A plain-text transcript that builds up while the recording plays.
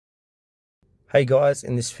Hey guys,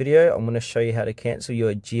 in this video I'm going to show you how to cancel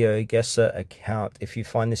your Geoguessr account. If you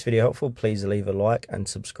find this video helpful, please leave a like and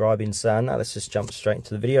subscribe inside. Now let's just jump straight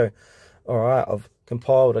into the video. Alright, I've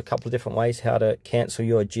compiled a couple of different ways how to cancel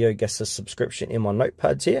your Geoguessr subscription in my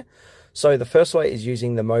notepads here. So the first way is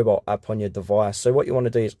using the mobile app on your device. So what you want to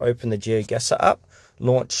do is open the Geoguessr app,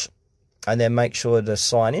 launch, and then make sure to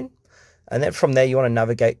sign in. And then from there you want to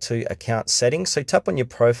navigate to account settings. So tap on your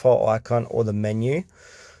profile icon or the menu,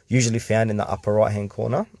 usually found in the upper right hand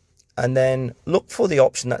corner, and then look for the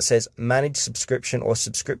option that says manage subscription or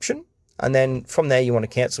subscription, and then from there you want to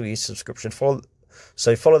cancel your subscription. Follow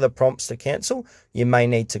the prompts to cancel. You may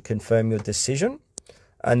need to confirm your decision.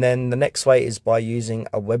 And then the next way is by using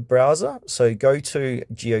a web browser. So go to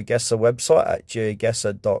Geoguessr website at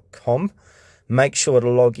geoguessr.com, make sure to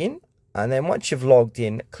log in, and then once you've logged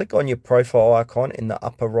in, click on your profile icon in the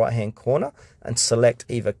upper right hand corner and select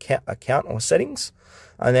either account or settings.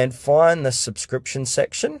 And then find the subscription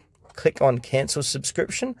section, click on cancel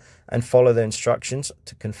subscription, and follow the instructions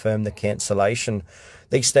to confirm the cancellation.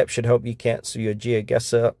 These steps should help you cancel your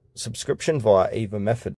Geoguessr subscription via either method.